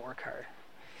really don't work hard.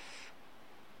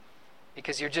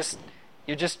 Because you're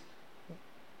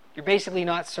basically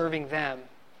not serving them.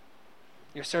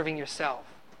 You're serving yourself.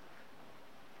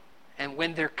 And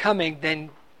when they're coming, then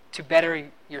to better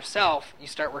yourself, you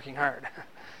start working hard.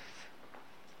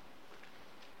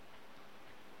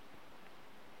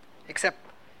 Except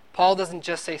Paul doesn't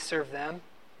just say serve them.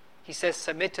 He says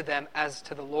submit to them as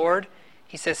to the Lord.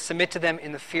 He says submit to them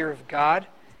in the fear of God.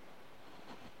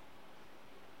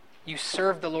 You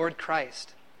serve the Lord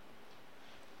Christ.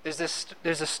 There's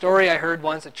a story I heard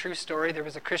once, a true story. There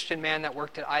was a Christian man that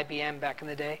worked at IBM back in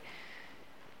the day.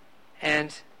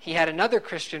 And he had another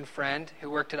Christian friend who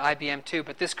worked at IBM too,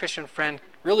 but this Christian friend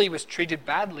really was treated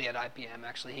badly at IBM,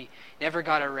 actually. He never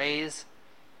got a raise,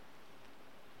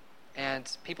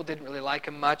 and people didn't really like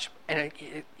him much. And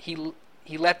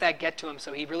he let that get to him,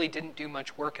 so he really didn't do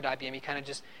much work at IBM. He kind of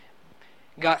just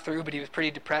got through, but he was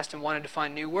pretty depressed and wanted to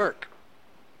find new work.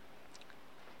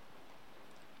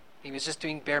 He was just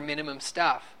doing bare minimum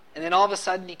stuff. And then all of a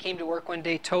sudden he came to work one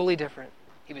day totally different.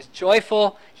 He was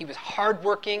joyful, he was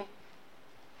hardworking,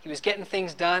 he was getting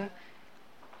things done.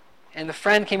 And the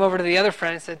friend came over to the other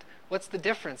friend and said, what's the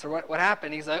difference? Or what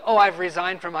happened? He's like, I've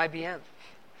resigned from IBM.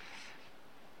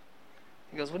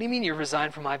 He goes, what do you mean you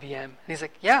resigned from IBM? And he's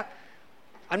like, yeah,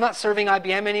 I'm not serving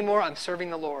IBM anymore, I'm serving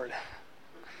the Lord.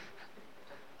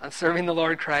 I'm serving the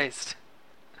Lord Christ.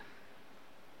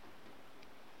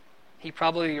 He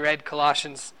probably read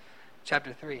Colossians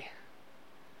chapter 3.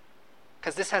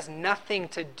 Because this has nothing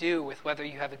to do with whether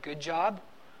you have a good job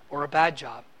or a bad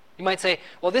job. You might say,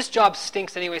 well, this job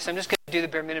stinks anyway, so I'm just going to do the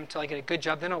bare minimum until I get a good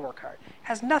job, then I'll work hard. It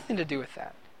has nothing to do with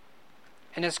that.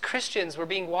 And as Christians, we're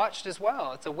being watched as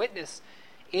well. It's a witness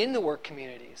in the work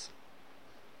communities.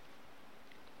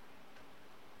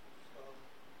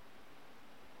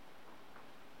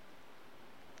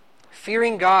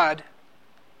 Fearing God,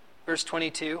 verse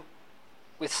 22,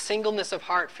 with singleness of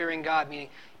heart, fearing God, meaning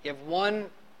you have one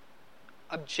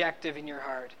objective in your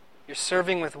heart. You're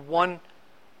serving with one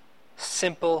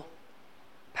simple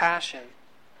passion,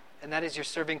 and that is you're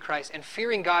serving Christ. And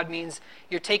fearing God means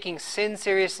you're taking sin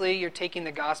seriously, you're taking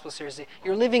the gospel seriously.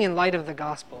 You're living in light of the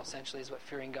gospel, essentially, is what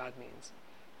fearing God means.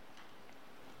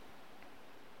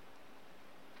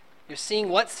 You're seeing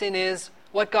what sin is,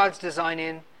 what God's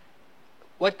design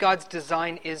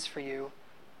is for you,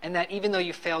 and that even though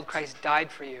you failed, Christ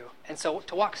died for you. And so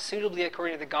to walk suitably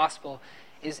according to the gospel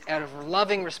is out of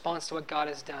loving response to what God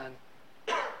has done.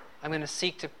 I'm going to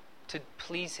seek to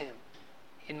please him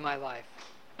in my life.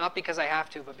 Not because I have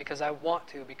to, but because I want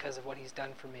to, because of what he's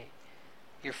done for me.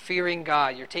 You're fearing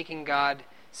God. You're taking God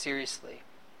seriously.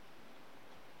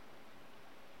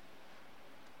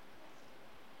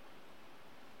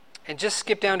 And just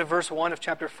skip down to verse 1 of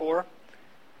chapter 4.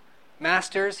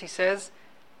 Masters, he says,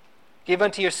 give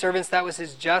unto your servants that which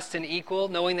is just and equal,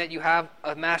 knowing that you have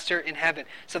a master in heaven.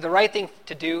 So the right thing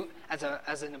to do as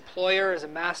an employer, as a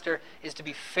master, is to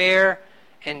be fair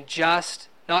and just,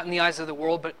 not in the eyes of the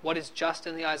world, but what is just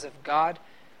in the eyes of God,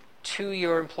 to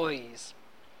your employees.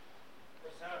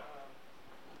 Is that,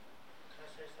 can I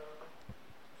say something?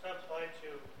 Does that apply to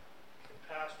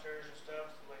pastors and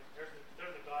stuff? Like, they're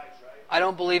the guys, right? I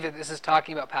don't believe that this is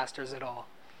talking about pastors at all.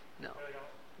 No. Really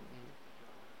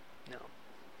don't? No.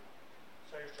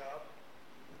 Is that your job?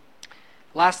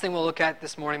 Last thing we'll look at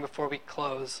this morning before we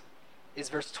close is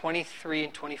verse 23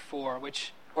 and 24,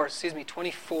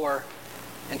 24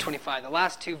 and 25, the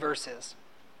last two verses.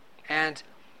 And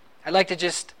I'd like to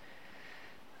just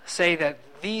say that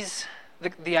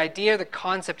the idea, the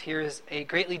concept here is a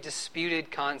greatly disputed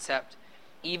concept,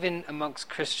 even amongst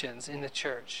Christians in the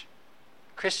church.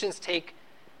 Christians take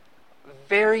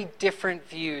very different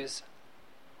views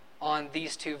on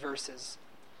these two verses.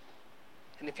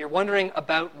 And if you're wondering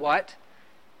about what,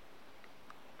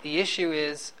 the issue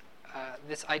is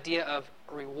this idea of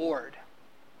reward.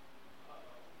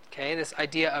 Okay, this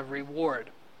idea of reward.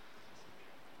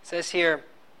 It says here,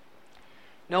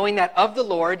 knowing that of the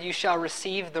Lord you shall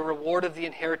receive the reward of the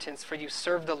inheritance, for you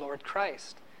serve the Lord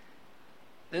Christ.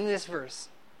 Then this verse,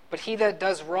 but he that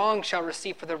does wrong shall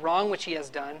receive for the wrong which he has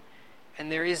done,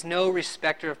 and there is no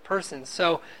respecter of persons.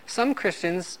 So some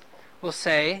Christians will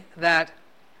say that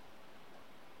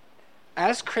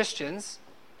as Christians,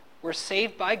 we're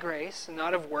saved by grace and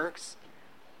not of works,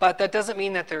 but that doesn't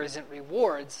mean that there isn't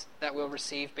rewards that we'll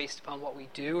receive based upon what we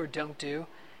do or don't do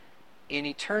in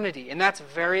eternity. And that's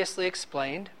variously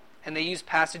explained. And they use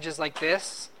passages like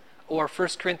this, or 1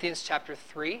 Corinthians chapter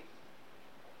 3,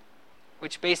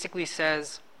 which basically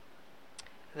says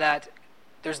that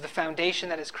there's the foundation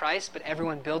that is Christ, but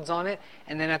everyone builds on it.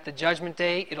 And then at the judgment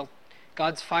day,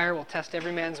 God's fire will test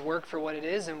every man's work for what it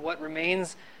is, and what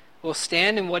remains will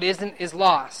stand, and what isn't is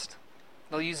lost.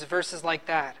 They'll use verses like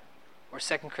that. Or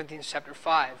 2 Corinthians chapter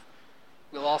 5,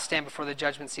 we'll all stand before the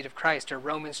judgment seat of Christ. Or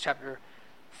Romans chapter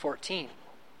 14.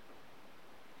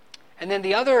 And then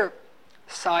the other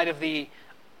side of the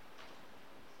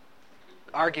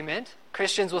argument,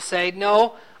 Christians will say,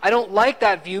 no, I don't like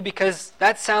that view because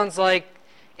that sounds like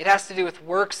it has to do with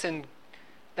works, and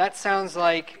that sounds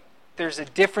like there's a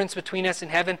difference between us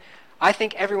and heaven. I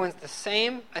think everyone's the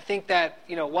same. I think that,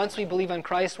 once we believe on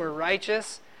Christ, we're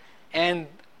righteous, and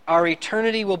our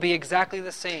eternity will be exactly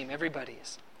the same,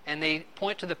 everybody's. And they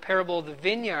point to the parable of the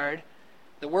vineyard,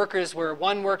 the workers where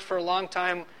one worked for a long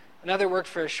time, another worked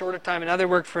for a shorter time, another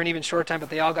worked for an even shorter time, but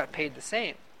they all got paid the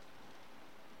same.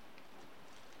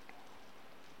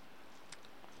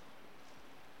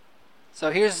 So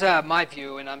here's my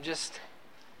view, and I'm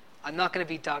not going to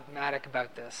be dogmatic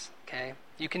about this, okay?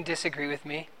 You can disagree with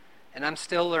me, and I'm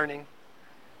still learning.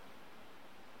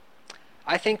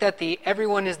 I think that the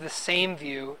everyone is the same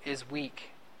view is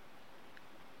weak.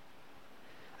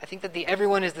 I think that the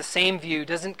everyone is the same view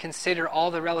doesn't consider all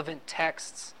the relevant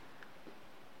texts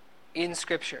in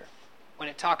Scripture when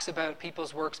it talks about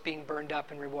people's works being burned up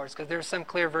and rewards, because there's some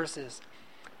clear verses.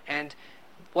 And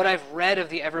what I've read of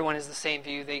the everyone is the same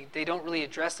view, they don't really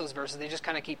address those verses. They just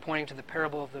kind of keep pointing to the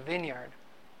parable of the vineyard.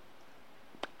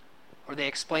 Or they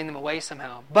explain them away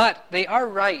somehow. But they are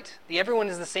right. The everyone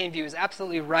is the same view is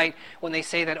absolutely right when they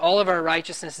say that all of our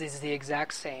righteousness is the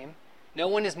exact same. No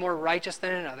one is more righteous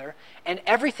than another. And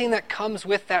everything that comes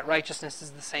with that righteousness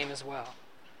is the same as well.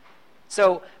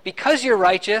 So because you're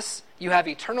righteous, you have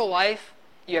eternal life.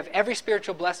 You have every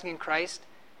spiritual blessing in Christ.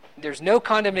 There's no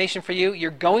condemnation for you.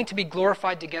 You're going to be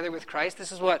glorified together with Christ.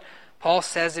 This is what Paul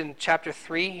says in chapter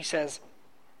 3. He says,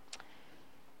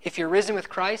 if you're risen with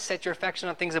Christ, set your affection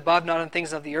on things above, not on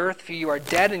things of the earth. For you are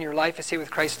dead, and your life is hid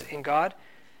with Christ in God.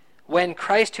 When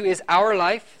Christ, who is our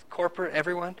life, corporate,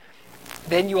 everyone,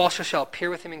 Then you also shall appear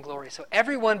with him in glory. So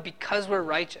everyone, because we're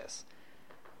righteous,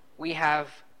 we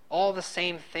have all the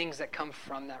same things that come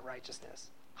from that righteousness.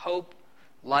 Hope,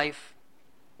 life,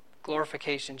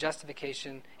 glorification,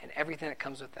 justification, and everything that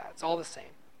comes with that. It's all the same.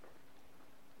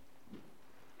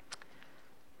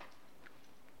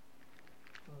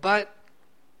 But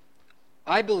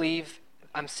I believe,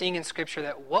 I'm seeing in Scripture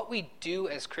that what we do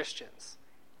as Christians,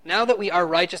 now that we are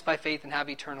righteous by faith and have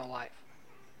eternal life,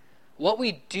 what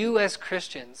we do as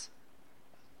Christians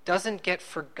doesn't get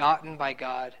forgotten by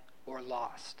God or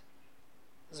lost.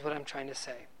 This is what I'm trying to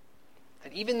say.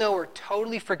 That even though we're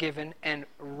totally forgiven and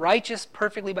righteous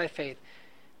perfectly by faith,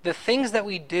 the things that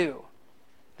we do,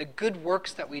 the good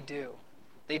works that we do,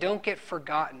 they don't get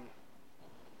forgotten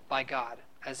by God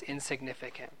as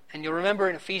insignificant. And you'll remember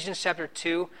in Ephesians chapter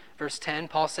 2, verse 10,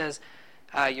 Paul says,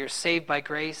 you're saved by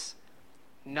grace,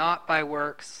 not by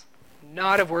works,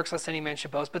 not of works lest any man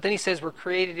should boast. But then he says we're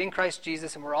created in Christ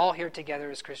Jesus and we're all here together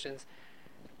as Christians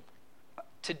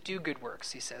to do good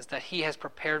works, he says, that he has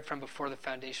prepared from before the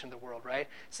foundation of the world, right?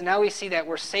 So now we see that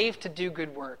we're saved to do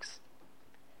good works.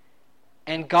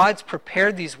 And God's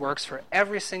prepared these works for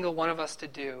every single one of us to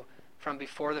do from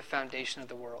before the foundation of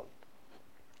the world.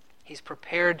 He's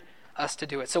prepared us to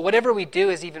do it. So whatever we do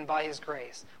is even by his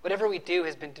grace. Whatever we do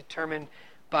has been determined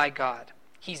by God.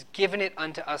 He's given it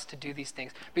unto us to do these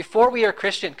things. Before we are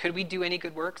Christian, could we do any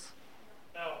good works?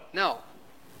 No. No.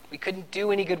 We couldn't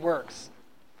do any good works.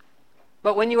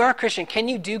 But when you are a Christian, can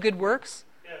you do good works?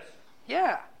 Yes.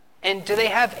 Yeah. And do they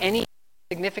have any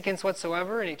significance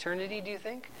whatsoever in eternity, do you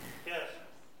think? Yes.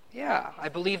 Yeah, I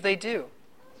believe they do.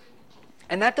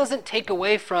 And that doesn't take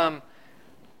away from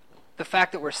the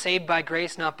fact that we're saved by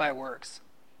grace, not by works.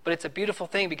 But it's a beautiful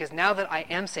thing because now that I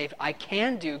am saved, I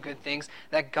can do good things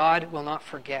that God will not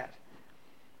forget.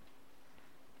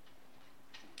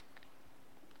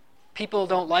 People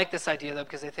don't like this idea, though,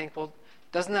 because they think, well,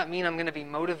 doesn't that mean I'm going to be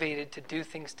motivated to do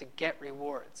things to get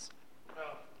rewards? No.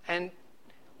 And,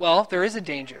 well, there is a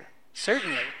danger,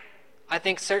 certainly. I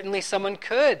think certainly someone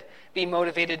could be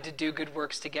motivated to do good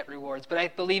works to get rewards. But I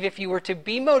believe if you were to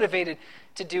be motivated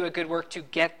to do a good work to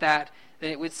get that,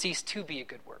 then it would cease to be a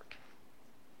good work.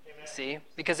 Amen. See?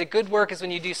 Because a good work is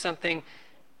when you do something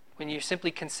when you're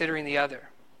simply considering the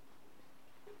other.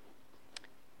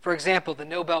 For example, the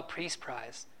Nobel Peace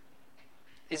Prize.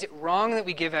 Is it wrong that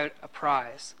we give out a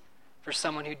prize for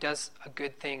someone who does a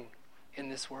good thing in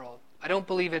this world? I don't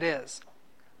believe it is.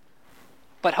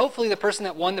 But hopefully the person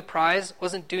that won the prize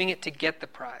wasn't doing it to get the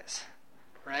prize,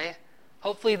 right?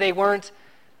 Hopefully they weren't,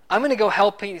 I'm going to go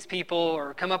help these people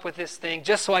or come up with this thing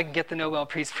just so I can get the Nobel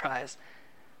Peace Prize.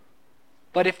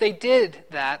 But if they did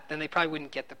that, then they probably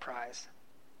wouldn't get the prize.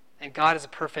 And God is a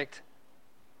perfect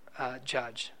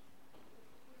judge.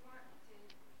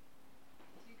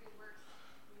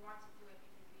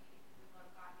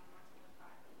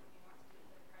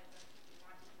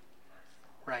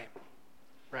 Right.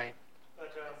 Right.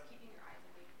 But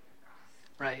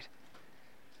Right.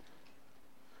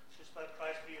 just let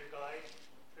Christ be your guide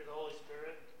through the Holy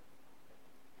Spirit.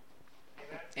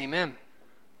 Amen. Amen.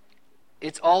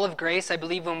 It's all of grace. I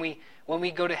believe when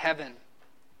we go to heaven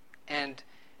and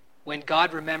when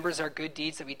God remembers our good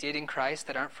deeds that we did in Christ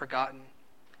that aren't forgotten,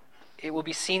 it will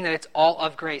be seen that it's all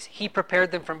of grace. He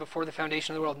prepared them from before the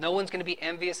foundation of the world. No one's going to be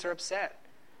envious or upset.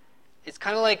 It's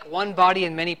kind of like one body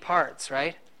in many parts,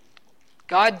 right?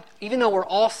 God, even though we're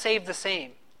all saved the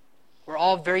same, we're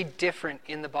all very different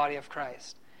in the body of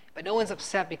Christ. But no one's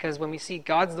upset because when we see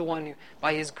God's the one who,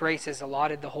 by his grace, has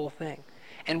allotted the whole thing.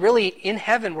 And really, in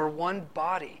heaven, we're one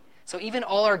body. So even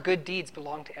all our good deeds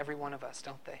belong to every one of us,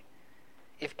 don't they?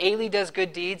 If Ailey does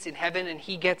good deeds in heaven and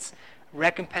he gets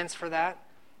recompense for that,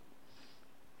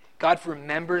 God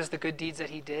remembers the good deeds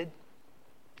that he did.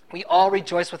 We all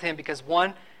rejoice with him because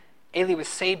one, Ailey was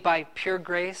saved by pure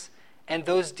grace, and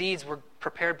those deeds were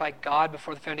prepared by God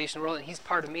before the foundation of the world, and he's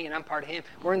part of me and I'm part of him.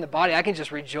 We're in the body. I can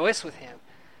just rejoice with him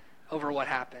over what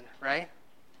happened, right?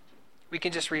 We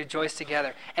can just rejoice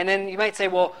together. And then you might say,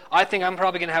 well, I think I'm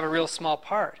probably going to have a real small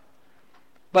part.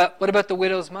 But what about the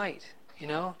widow's mite? You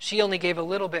know, she only gave a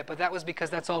little bit, but that was because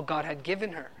that's all God had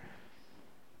given her.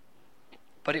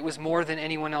 But it was more than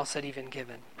anyone else had even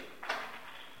given.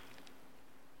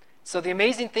 So the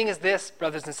amazing thing is this,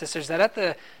 brothers and sisters, that at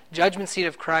the judgment seat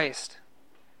of Christ,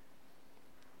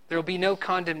 there will be no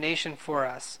condemnation for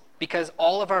us because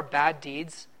all of our bad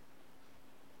deeds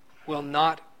will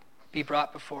not be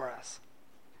brought before us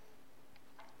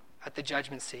at the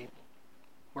judgment seat.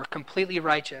 We're completely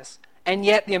righteous. And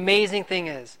yet the amazing thing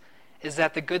is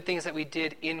that the good things that we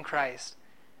did in Christ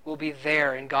will be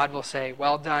there, and God will say,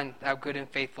 well done, thou good and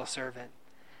faithful servant.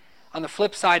 On the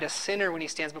flip side, a sinner, when he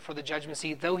stands before the judgment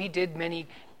seat, though he did many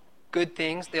good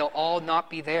things, they'll all not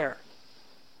be there.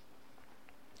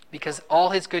 Because all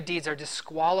his good deeds are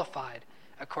disqualified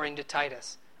according to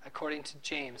Titus, according to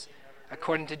James,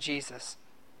 according to Jesus,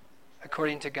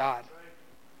 according to God.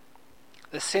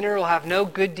 The sinner will have no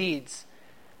good deeds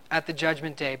at the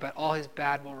judgment day, but all his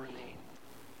bad will remain.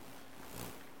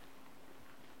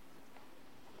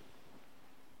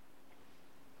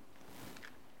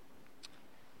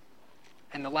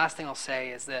 And the last thing I'll say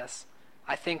is this.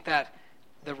 I think that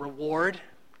the reward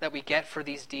that we get for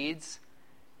these deeds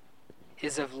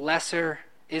is a lesser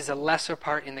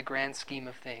part in the grand scheme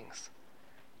of things.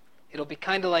 It'll be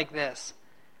kind of like this.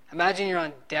 Imagine you're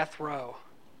on death row,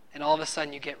 and all of a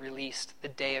sudden you get released the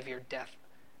day of your death,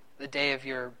 the day of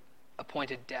your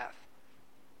appointed death.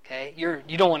 Okay?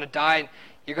 You don't want to die, and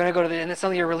you're going to go to and then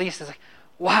suddenly you're released. It's like,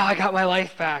 wow, I got my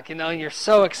life back, and you're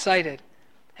so excited.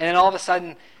 And then all of a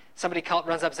sudden, somebody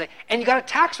runs up and says, and you got a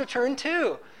tax return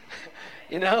too.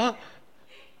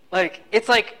 Like, it's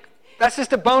like, that's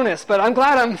just a bonus, but I'm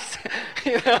glad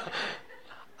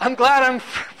I'm glad I'm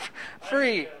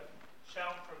free.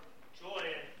 Shout for joy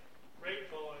and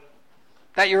grateful and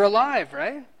that you're alive,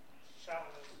 right? shout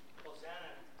Hosanna.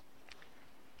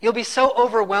 You'll be so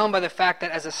overwhelmed by the fact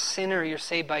that as a sinner you're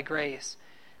saved by grace,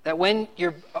 that when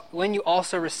you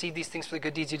also receive these things for the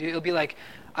good deeds you do, it'll be like,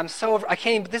 I can't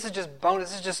even, this is just bonus,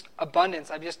 this is just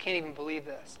abundance, I just can't even believe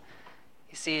this.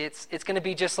 You see, it's going to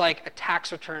be just like a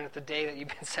tax return at the day that you've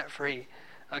been set free,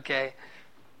 okay?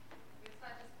 It's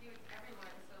not just you, it's everyone.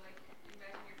 So, like, you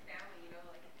mentioned your family,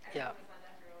 like, Yeah. everyone's on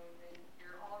death row, and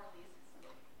you're all released.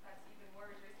 So that's even more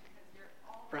rejoicing because you're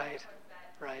all the Right. ones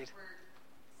that Right. were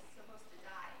supposed to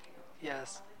die,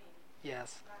 Yes. all living.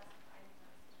 Yes. That's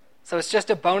So it's just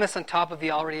a bonus on top of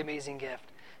the already amazing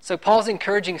gift. So Paul's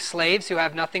encouraging slaves who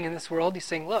have nothing in this world. He's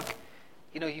saying, look,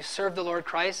 you serve the Lord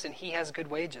Christ and he has good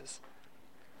wages.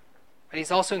 But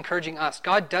he's also encouraging us.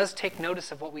 God does take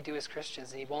notice of what we do as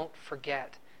Christians, and he won't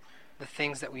forget the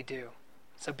things that we do.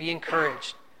 So be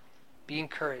encouraged. Be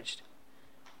encouraged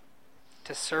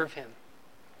to serve him.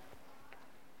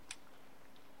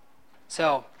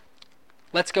 So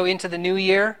let's go into the new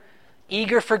year,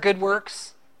 eager for good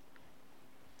works,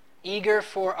 eager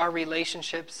for our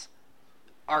relationships,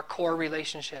 our core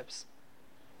relationships,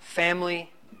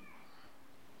 family,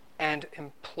 and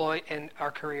employ in our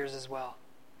careers as well.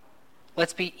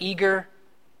 Let's be eager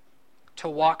to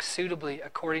walk suitably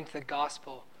according to the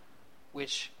gospel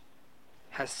which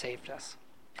has saved us.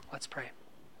 Let's pray.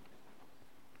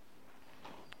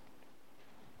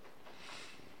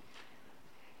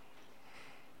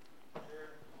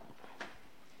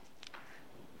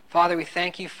 Father, we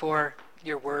thank you for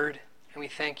your word, and we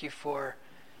thank you for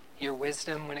your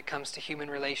wisdom when it comes to human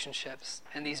relationships,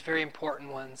 and these very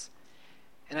important ones.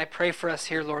 And I pray for us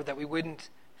here, Lord, that we wouldn't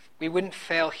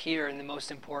fail here in the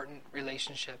most important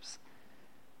relationships.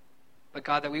 But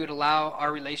God, that we would allow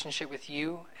our relationship with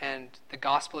you and the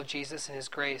gospel of Jesus and his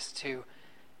grace to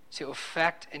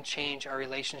affect and change our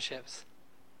relationships.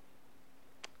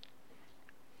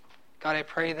 God, I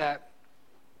pray that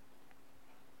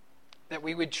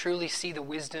we would truly see the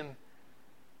wisdom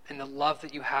and the love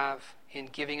that you have in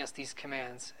giving us these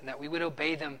commands, and that we would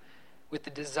obey them with the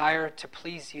desire to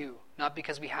please you, not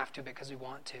because we have to, but because we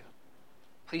want to.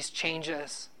 Please change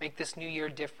us, make this new year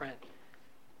different.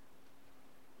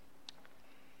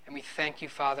 And we thank you,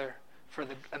 Father, for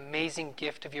the amazing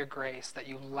gift of your grace that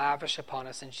you lavish upon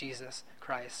us in Jesus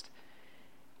Christ.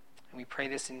 And we pray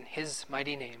this in his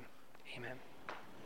mighty name. Amen.